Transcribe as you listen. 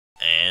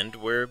And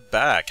we're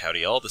back. Howdy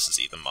y'all, this is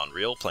Ethan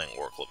Bonreal playing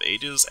Oracle of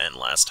Ages, and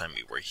last time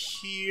we were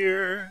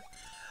here,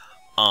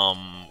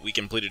 we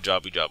completed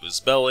Jabu Jabu's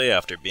belly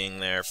after being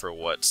there for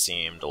what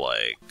seemed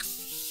like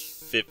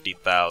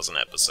 50,000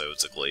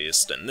 episodes at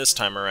least, and this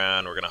time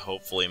around we're gonna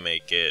hopefully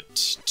make it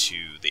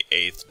to the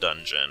 8th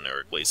dungeon,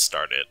 or at least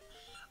start it.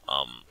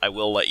 I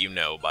will let you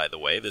know, by the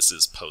way, this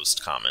is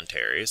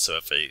post-commentary, so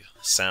if it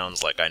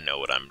sounds like I know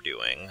what I'm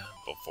doing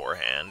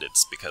beforehand,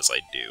 it's because I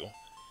do.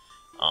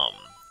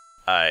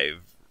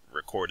 I've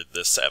recorded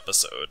this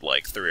episode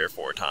like 3 or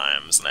 4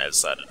 times, and I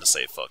decided to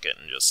say fuck it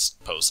and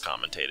just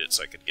post-commentate it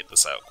so I could get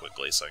this out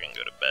quickly so I can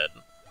go to bed.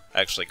 I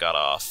actually got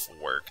off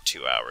work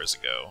 2 hours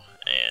ago,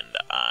 and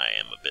I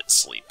am a bit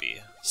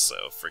sleepy,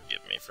 so forgive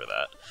me for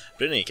that.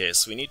 But in any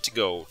case, we need to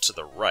go to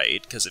the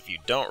right, because if you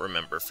don't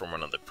remember from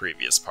one of the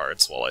previous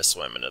parts while I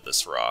swam into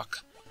this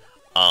rock,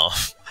 I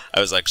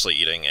was actually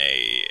eating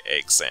a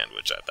egg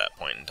sandwich at that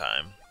point in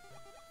time.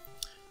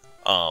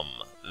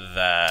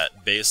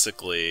 That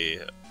basically,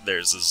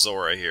 there's a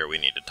Zora here we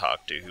need to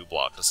talk to who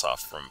blocked us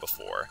off from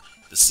before.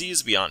 The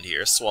seas beyond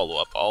here swallow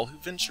up all who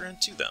venture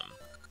into them.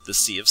 The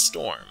Sea of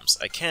Storms.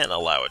 I can't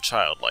allow a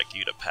child like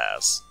you to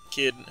pass.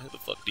 Kid, who the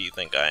fuck do you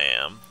think I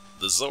am?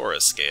 The Zora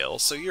scale,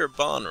 so you're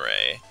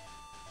Bonreal.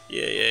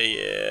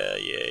 Yeah.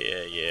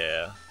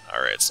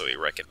 Alright, so he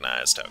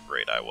recognized how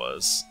great I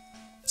was.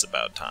 It's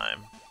about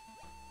time.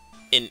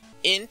 In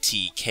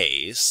any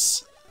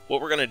case, what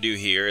we're going to do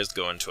here is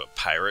go into a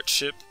pirate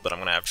ship, but I'm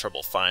going to have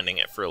trouble finding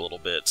it for a little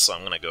bit, so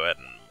I'm going to go ahead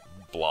and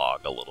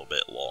blog a little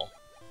bit, lol.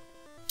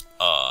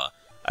 I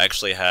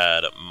actually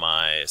had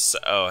my...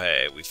 Oh,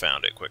 hey, we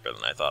found it quicker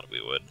than I thought we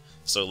would.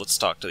 So let's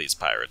talk to these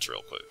pirates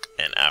real quick,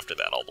 and after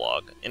that I'll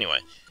blog.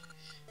 Anyway,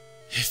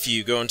 if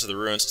you go into the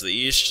ruins to the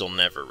east, you'll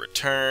never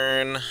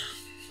return.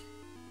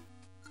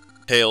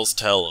 Tales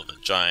tell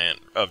of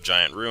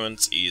giant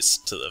ruins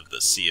east of the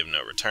Sea of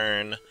No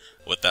Return.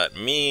 What that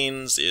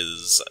means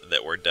is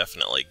that we're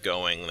definitely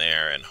going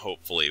there, and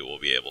hopefully we'll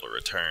be able to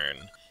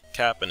return.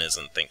 Captain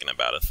isn't thinking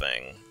about a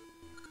thing.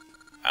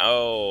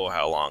 Oh,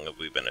 how long have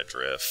we been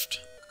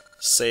adrift?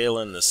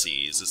 Sailing the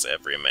seas is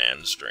every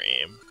man's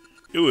dream.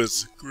 It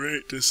was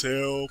great to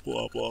sail,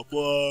 blah blah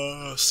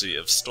blah. Sea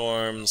of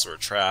Storms, we're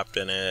trapped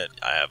in it.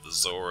 I have the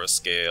Zora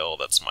scale,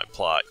 that's my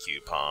plot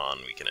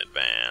coupon, we can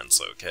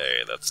advance.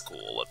 Okay, that's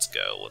cool, let's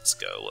go.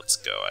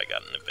 I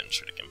got an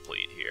adventure to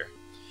complete here.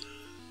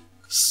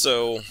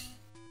 So,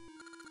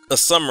 a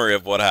summary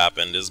of what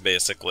happened is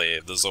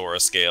basically the Zora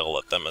scale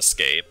let them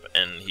escape,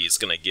 and he's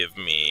gonna give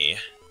me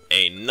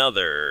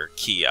another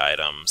key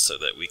item so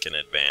that we can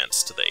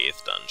advance to the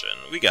 8th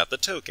dungeon. We got the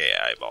Tokay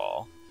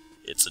eyeball.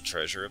 It's a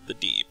treasure of the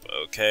deep.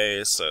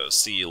 Okay, so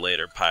see you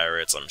later,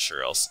 pirates. I'm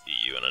sure I'll see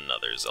you in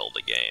another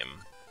Zelda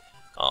game.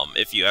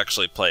 If you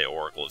actually play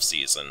Oracle of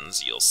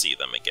Seasons, you'll see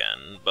them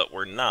again, but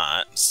we're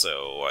not,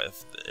 so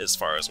as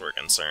far as we're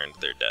concerned,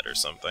 they're dead or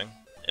something.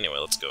 Anyway,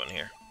 let's go in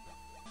here.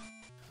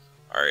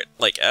 Alright,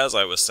 like as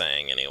I was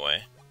saying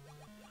anyway,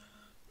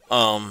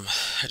 I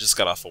just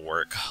got off of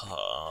work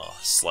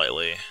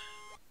slightly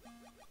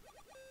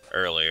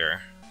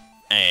earlier,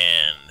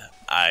 and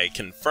I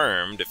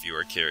confirmed, if you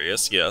were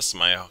curious, yes,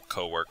 my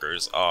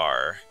coworkers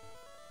are,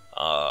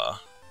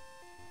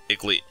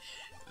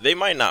 they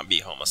might not be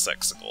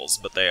homosexuals,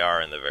 but they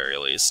are, in the very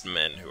least,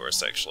 men who are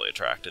sexually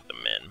attracted to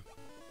men.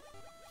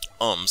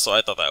 So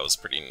I thought that was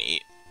pretty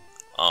neat.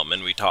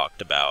 And we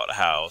talked about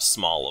how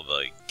small of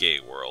a gay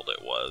world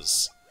it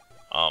was,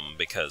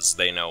 because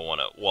they know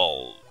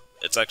well,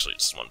 it's actually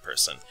just one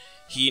person.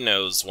 He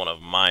knows one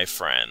of my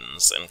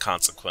friends, and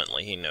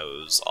consequently he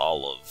knows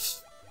all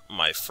of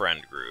my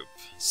friend group,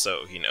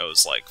 so he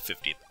knows like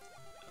 50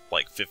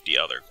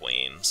 other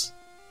queens,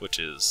 which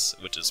is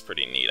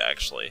pretty neat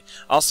actually.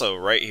 Also,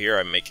 right here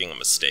I'm making a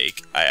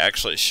mistake. I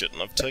actually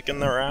shouldn't have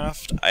taken the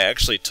raft. I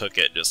actually took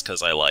it just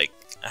because I like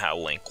how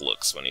Link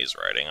looks when he's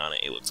riding on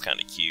it. He looks kind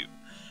of cute.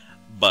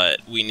 But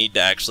we need to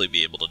actually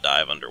be able to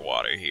dive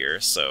underwater here,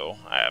 so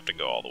I have to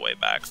go all the way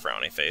back,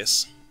 frowny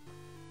face.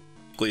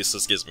 At least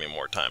this gives me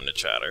more time to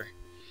chatter.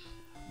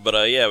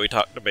 But yeah, we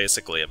talked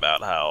basically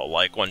about how,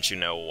 like, once you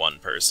know one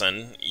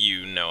person,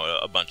 you know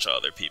a bunch of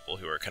other people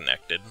who are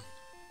connected.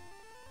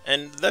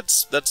 And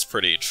that's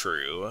pretty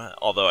true,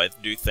 although I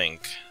do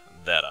think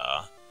that,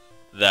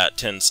 that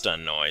tends to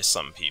annoy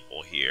some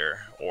people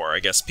here, or I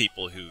guess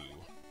people who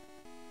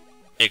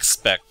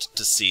expect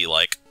to see,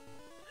 like,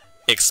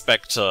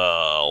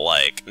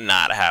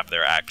 not have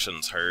their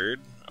actions heard,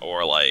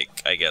 or,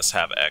 like, I guess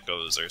have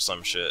echoes or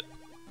some shit.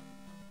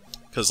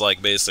 Cause,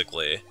 like,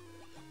 basically,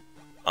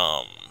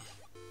 have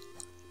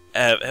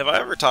I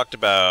ever talked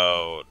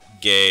about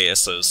gay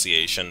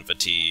association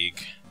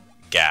fatigue,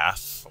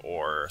 GAF,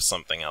 or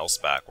something else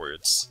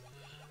backwards?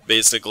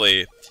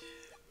 Basically,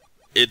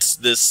 it's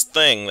this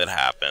thing that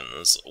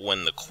happens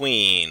when the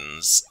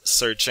queens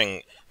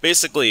searching...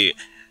 Basically,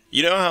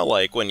 you know how,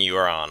 like, when you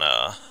are on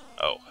a...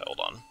 Oh, hold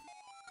on.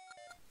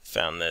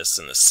 Found this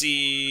in the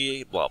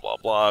sea, blah blah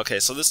blah. Okay,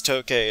 so this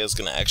Tokay is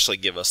gonna actually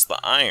give us the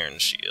Iron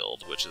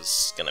Shield, which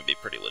is gonna be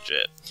pretty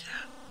legit.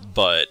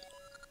 But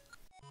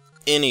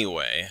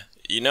anyway,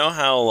 You know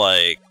how,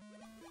 like,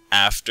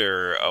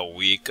 after a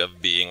week of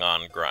being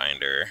on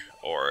Grindr,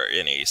 or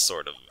any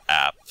sort of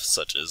app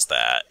such as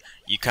that,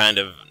 you kind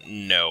of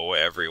know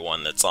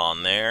everyone that's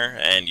on there,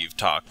 and you've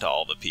talked to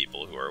all the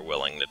people who are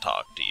willing to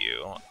talk to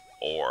you,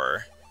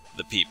 or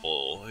the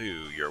people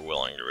who you're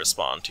willing to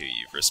respond to,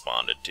 you've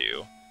responded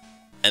to.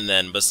 And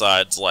then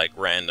besides, like,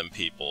 random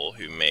people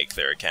who make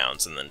their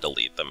accounts and then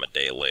delete them a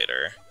day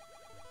later,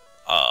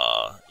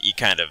 you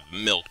kind of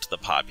milked the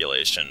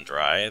population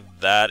dry.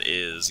 That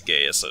is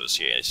gay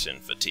association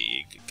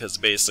fatigue, because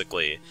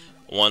basically,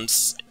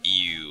 once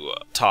you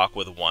talk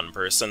with one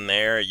person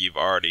there, you've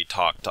already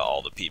talked to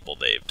all the people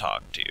they've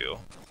talked to.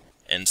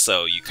 And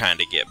so you kind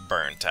of get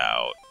burnt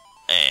out,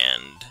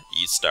 and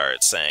you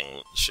start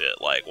saying shit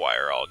like, why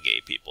are all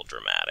gay people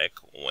dramatic,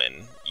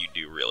 when you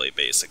do really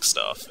basic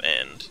stuff,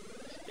 and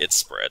it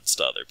spreads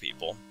to other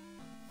people.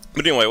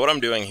 But anyway, what I'm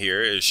doing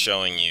here is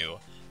showing you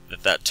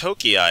that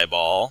Toki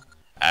eyeball,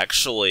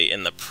 actually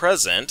in the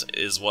present,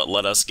 is what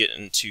let us get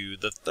into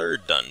the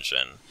third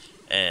dungeon.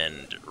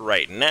 And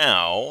right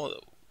now,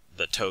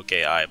 the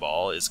Toki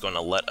eyeball is going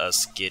to let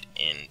us get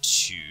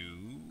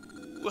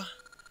into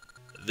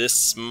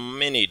this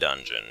mini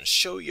dungeon.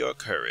 Show your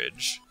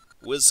courage,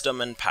 wisdom,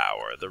 and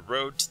power. The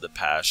road to the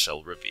past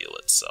shall reveal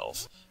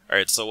itself.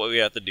 Alright, so what we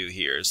have to do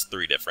here is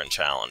 3 different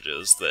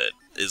challenges. That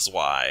is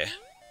why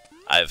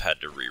I've had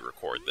to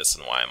re-record this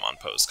and why I'm on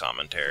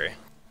post-commentary.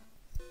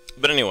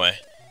 But anyway,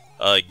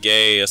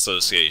 gay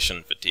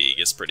association fatigue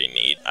is pretty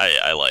neat.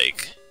 I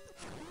like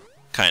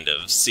kind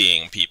of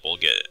seeing people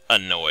get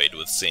annoyed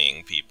with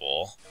seeing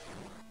people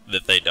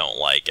that they don't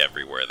like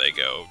everywhere they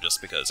go, just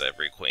because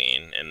every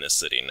queen in this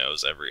city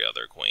knows every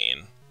other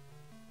queen.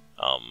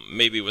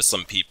 Maybe with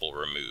some people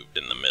removed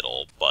in the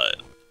middle,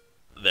 but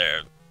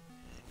they're...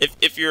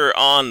 If you're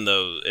on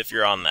the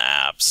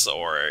apps,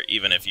 or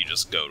even if you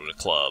just go to the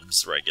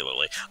clubs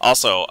regularly.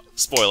 Also,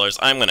 spoilers,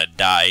 I'm gonna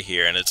die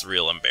here, and it's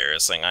real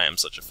embarrassing. I am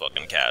such a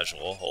fucking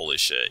casual. Holy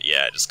shit,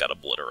 yeah, I just got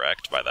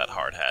obliterated by that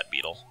hard hat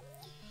beetle.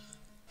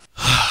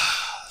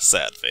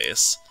 Sad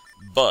face.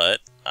 But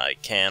I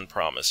can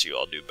promise you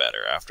I'll do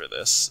better after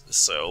this,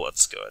 so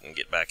let's go ahead and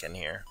get back in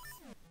here.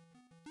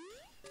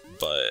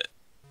 But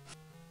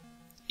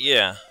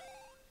yeah.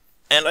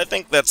 And I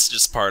think that's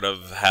just part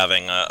of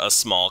having a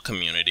small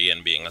community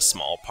and being a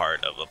small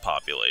part of a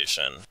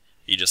population.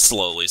 You just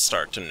slowly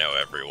start to know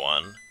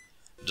everyone.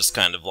 Just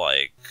kind of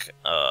like,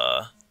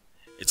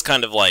 it's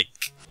kind of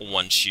like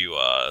once you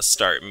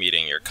start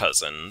meeting your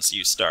cousins,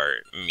 you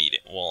start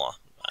meeting, well,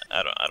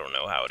 I don't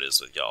know how it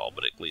is with y'all,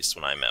 but at least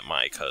when I met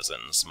my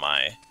cousins,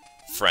 my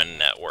friend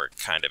network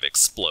kind of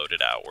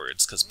exploded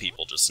outwards, because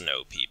people just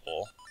know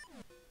people.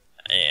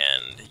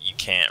 And you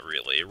can't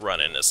really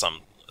run into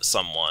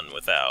someone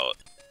without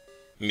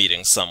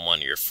meeting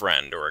someone your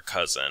friend or a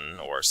cousin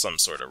or some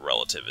sort of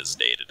relative has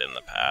dated in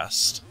the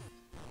past.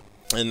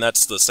 And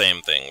that's the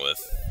same thing with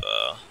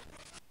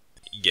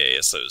gay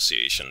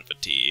association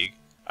fatigue.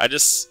 I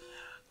just,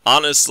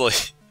 honestly,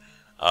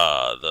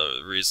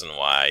 the reason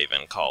why I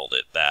even called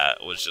it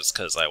that was just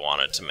because I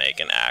wanted to make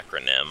an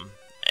acronym,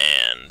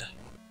 and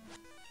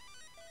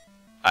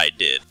I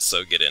did,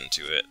 so get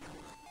into it.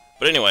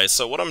 But anyway,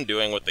 so what I'm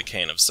doing with the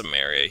Cane of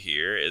Samaria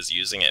here is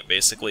using it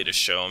basically to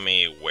show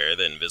me where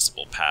the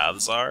invisible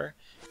paths are,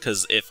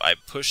 because if I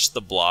push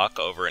the block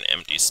over an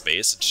empty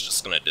space, it's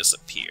just going to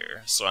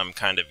disappear. So I'm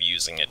kind of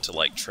using it to,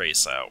 like,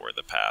 trace out where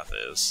the path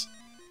is.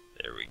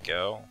 There we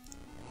go.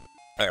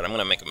 Alright, I'm going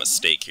to make a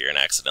mistake here and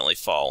accidentally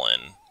fall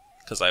in,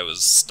 because I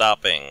was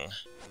stopping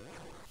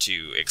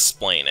to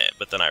explain it,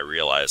 but then I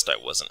realized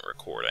I wasn't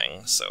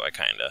recording, so I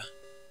kinda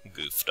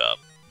goofed up.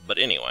 But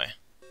anyway,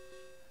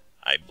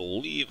 I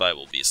believe I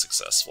will be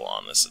successful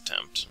on this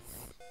attempt.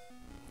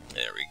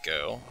 There we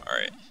go.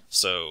 Alright,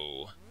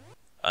 so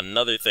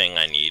another thing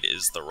I need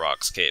is the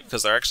Rock's Cape,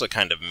 because they're actually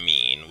kind of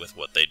mean with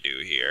what they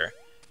do here.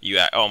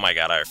 Oh my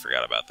god, I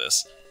forgot about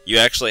this. You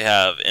actually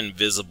have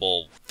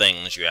invisible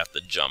things you have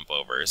to jump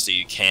over, so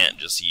you can't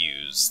just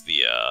use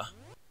the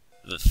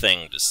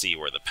thing to see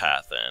where the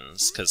path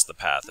ends, because the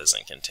path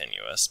isn't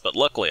continuous. But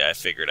luckily I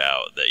figured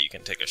out that you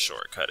can take a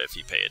shortcut if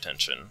you pay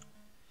attention.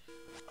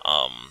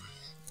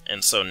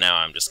 And so now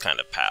I'm just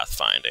kind of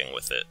pathfinding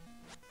with it.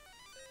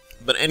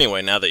 But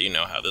anyway, now that you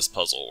know how this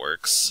puzzle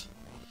works,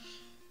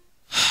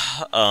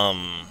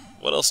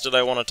 what else did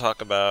I want to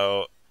talk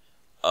about?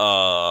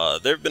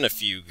 There have been a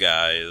few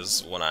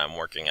guys when I'm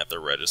working at the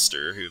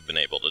register who've been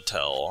able to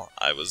tell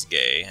I was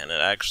gay, and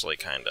it actually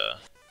kinda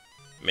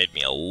made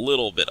me a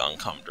little bit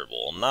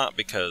uncomfortable. Not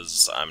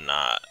because I'm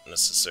not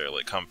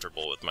necessarily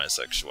comfortable with my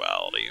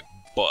sexuality,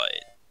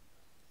 but,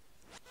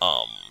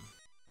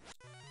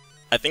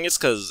 I think it's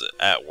because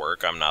at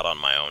work I'm not on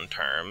my own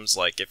terms.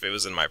 Like, if it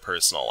was in my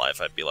personal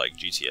life, I'd be like,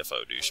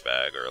 GTFO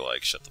douchebag, or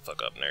like, shut the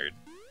fuck up, nerd.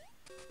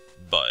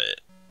 But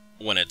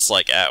when it's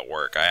like at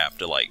work, I have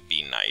to like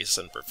be nice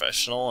and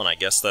professional, and I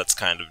guess that's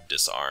kind of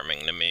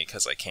disarming to me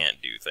because I can't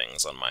do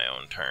things on my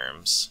own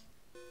terms.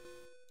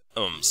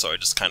 So I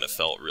just kind of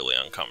felt really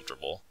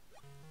uncomfortable.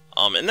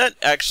 And that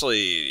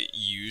actually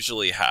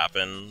usually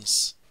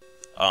happens,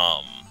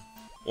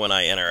 when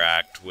I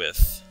interact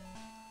with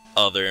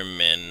other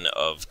men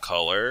of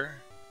color.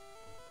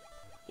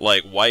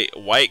 Like,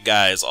 white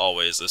guys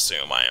always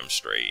assume I am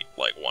straight,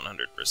 like,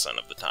 100%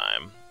 of the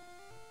time.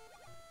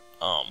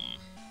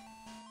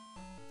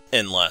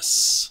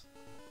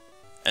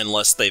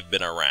 Unless they've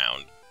been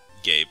around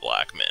gay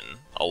black men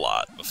a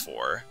lot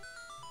before.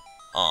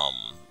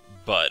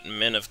 But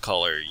men of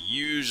color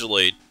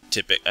usually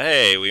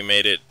hey, we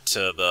made it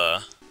to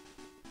the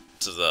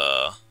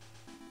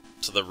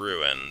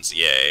ruins,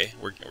 yay.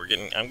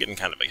 I'm getting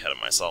kind of ahead of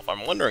myself.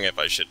 I'm wondering if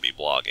I should be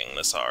blogging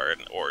this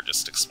hard, or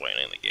just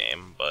explaining the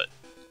game, but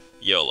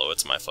YOLO,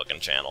 it's my fucking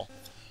channel.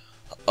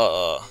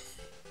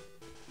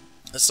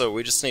 So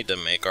we just need to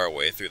make our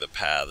way through the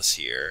paths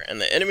here, and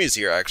the enemies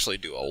here actually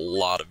do a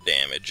lot of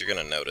damage. You're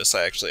gonna notice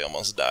I actually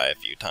almost die a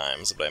few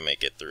times, but I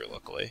make it through,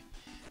 luckily.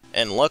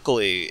 And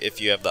luckily,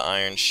 if you have the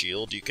iron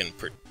shield, you can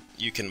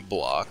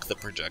block the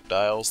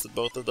projectiles that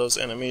both of those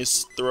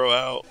enemies throw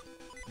out,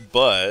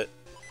 but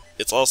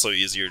it's also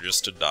easier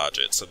just to dodge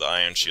it, so the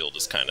iron shield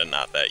is kinda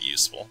not that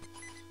useful.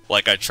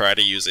 Like, I try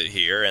to use it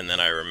here, and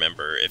then I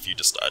remember if you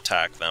just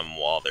attack them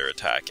while they're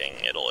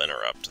attacking, it'll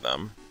interrupt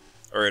them.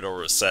 Or it'll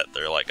reset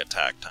their, like,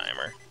 attack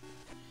timer.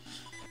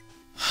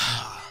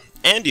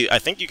 And I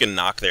think you can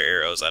knock their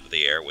arrows out of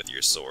the air with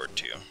your sword,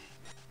 too.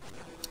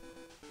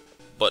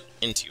 But,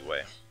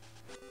 anyway.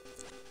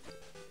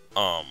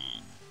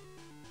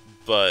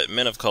 But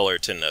men of color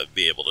tend to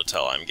be able to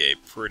tell I'm gay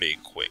pretty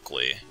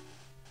quickly.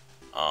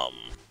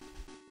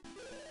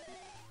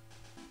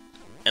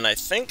 And I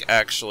think,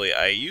 actually,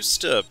 I used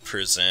to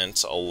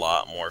present a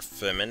lot more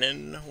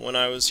feminine when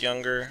I was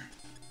younger.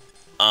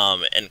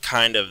 And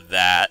kind of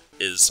that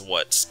is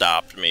what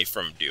stopped me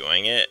from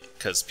doing it,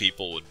 because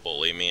people would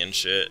bully me and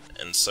shit,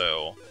 and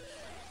so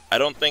I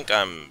don't think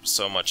I'm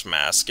so much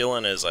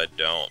masculine as I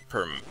don't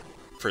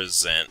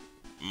present,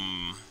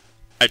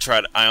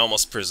 I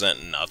almost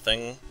present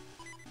nothing,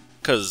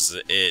 because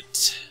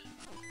it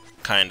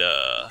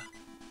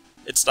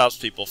stops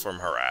people from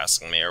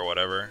harassing me or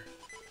whatever.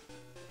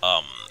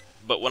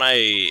 But when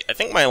I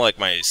think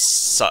my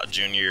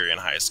junior year in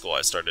high school,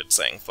 I started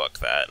saying fuck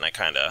that, and I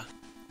kinda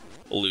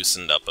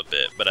loosened up a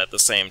bit, but at the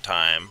same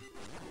time,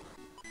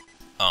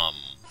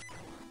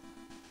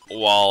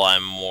 while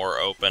I'm more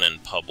open in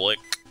public,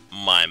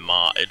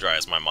 it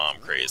drives my mom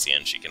crazy,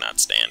 and she cannot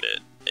stand it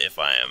if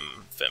I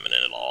am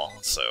feminine at all,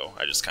 so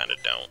I just kinda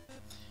don't.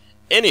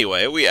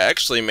 Anyway, we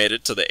actually made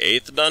it to the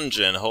 8th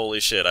dungeon.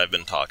 Holy shit, I've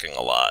been talking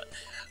a lot.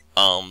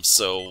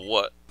 So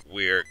what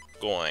we're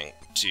going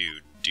to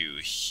do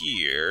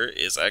here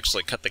is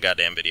actually cut the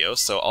goddamn video,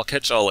 so I'll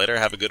catch y'all later.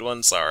 Have a good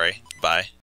one. Sorry. Bye.